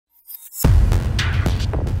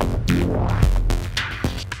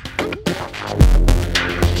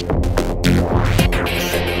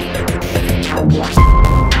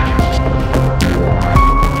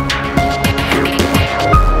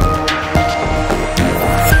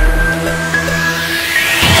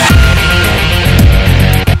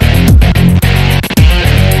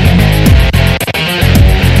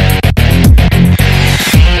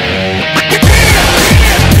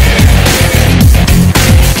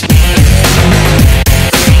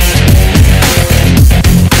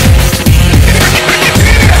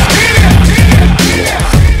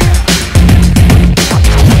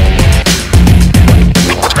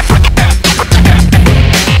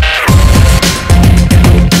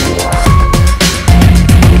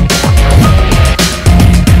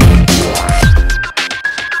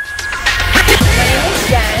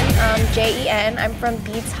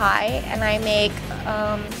and I make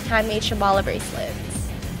handmade shambala bracelets.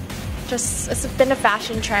 It's been a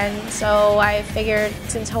fashion trend, so I figured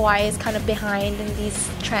since Hawaii is kind of behind in these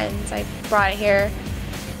trends, I brought it here,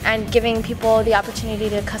 and giving people the opportunity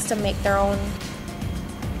to custom make their own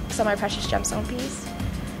semi-precious gemstone piece.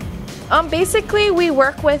 Basically, we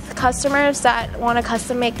work with customers that want to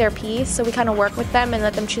custom make their piece, so we kind of work with them and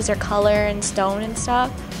let them choose their color and stone and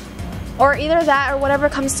stuff. Or either that or whatever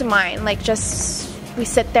comes to mind. Like, just we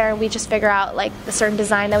sit there and we just figure out like the certain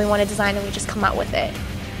design that we want to design and we just come out with it.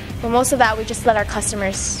 But most of that we just let our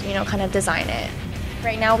customers, you know, kind of design it.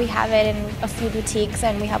 Right now we have it in a few boutiques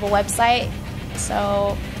and we have a website,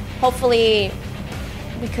 so hopefully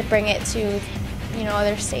we could bring it to, you know,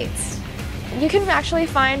 other states. You can actually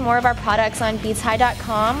find more of our products on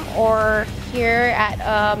beadshigh.com or here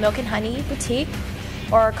at Milk and Honey Boutique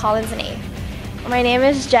or Collins & A. My name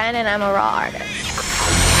is Jen and I'm a raw artist.